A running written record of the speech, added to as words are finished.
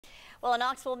Well, a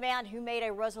Knoxville man who made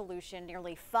a resolution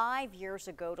nearly 5 years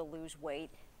ago to lose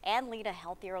weight and lead a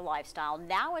healthier lifestyle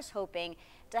now is hoping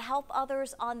to help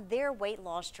others on their weight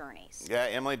loss journeys. Yeah,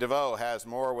 Emily DeVoe has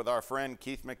more with our friend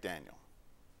Keith McDaniel.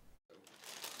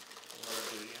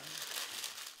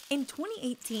 In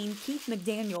 2018, Keith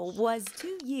McDaniel was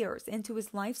 2 years into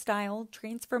his lifestyle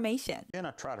transformation. Then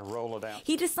I try to roll it out.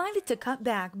 He decided to cut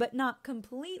back, but not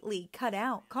completely cut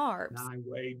out carbs. I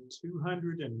weighed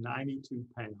 292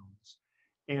 pounds,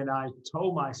 and I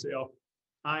told myself,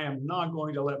 I am not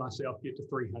going to let myself get to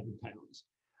 300 pounds.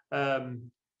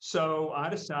 So I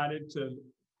decided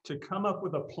to come up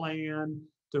with a plan,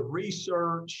 to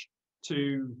research,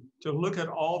 to look at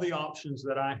all the options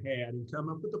that I had and come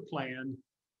up with a plan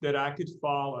that I could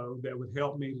follow that would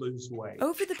help me lose weight.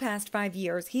 Over the past 5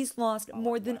 years, he's lost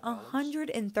more than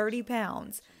 130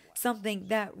 pounds, something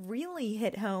that really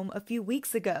hit home a few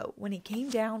weeks ago when he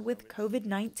came down with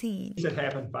COVID-19. If it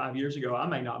happened 5 years ago, I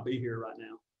may not be here right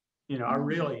now. You know, I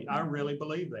really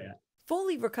believe that.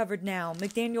 Fully recovered now,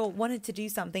 McDaniel wanted to do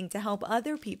something to help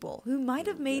other people who might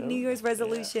have made New Year's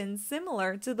resolutions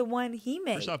similar to the one he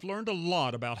made. I've learned a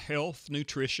lot about health,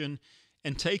 nutrition,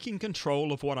 and taking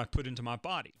control of what I put into my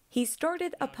body. He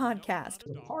started a podcast.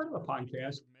 As part of the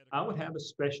podcast, I would have a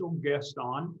special guest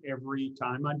on every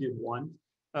time I did one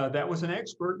that was an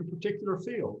expert in a particular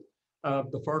field.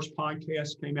 The first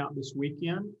podcast came out this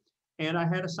weekend, and I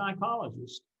had a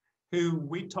psychologist who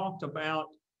we talked about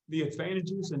the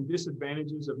advantages and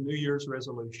disadvantages of New Year's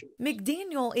resolution.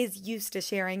 McDaniel is used to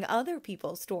sharing other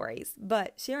people's stories,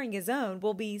 but sharing his own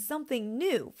will be something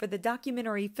new for the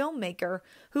documentary filmmaker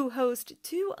who hosts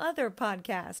 2 other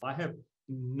podcasts. I have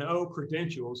no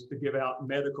credentials to give out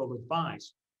medical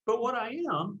advice, but what I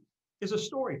am is a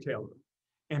storyteller.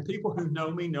 And people who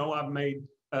know me know I've made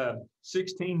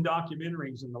 16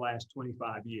 documentaries in the last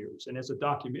 25 years. And as a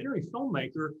documentary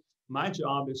filmmaker, my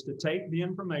job is to take the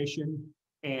information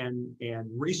and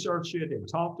research it and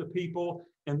talk to people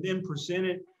and then present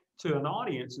it to an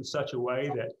audience in such a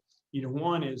way that, you know,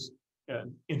 one is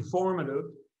informative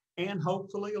and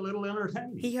hopefully a little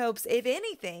entertaining. He hopes, if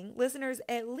anything, listeners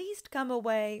at least come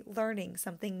away learning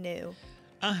something new.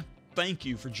 I thank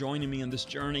you for joining me on this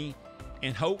journey,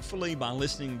 and hopefully by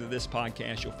listening to this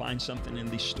podcast, you'll find something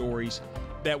in these stories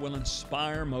that will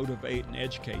inspire, motivate, and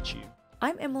educate you.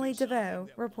 I'm Emily DeVoe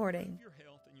reporting.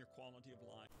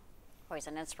 He's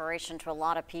an inspiration to a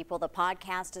lot of people. The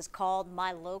podcast is called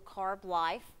My Low-Carb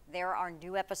Life. There are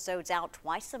new episodes out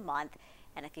twice a month.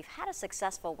 And if you've had a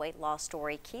successful weight loss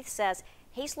story, Keith says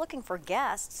he's looking for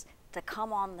guests to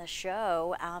come on the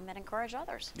show and encourage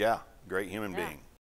others. Yeah, great human being.